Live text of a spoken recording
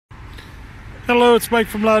Hello, it's Mike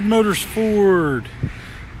from Loud Motors Ford.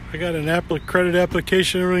 I got an credit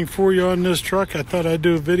application and everything for you on this truck. I thought I'd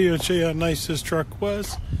do a video and show you how nice this truck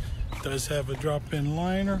was. It does have a drop-in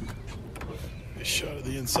liner. A shot of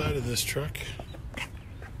the inside of this truck.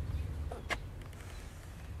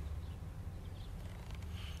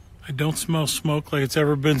 I don't smell smoke like it's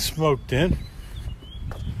ever been smoked in.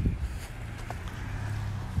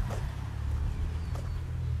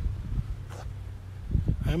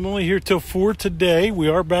 I'm only here till 4 today. We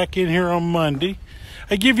are back in here on Monday.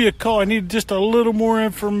 I give you a call. I need just a little more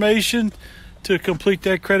information to complete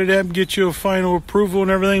that credit app and get you a final approval and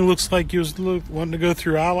everything. Looks like you was wanting to go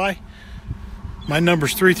through Ally. My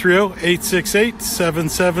number's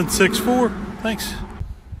 330-868-7764. Thanks.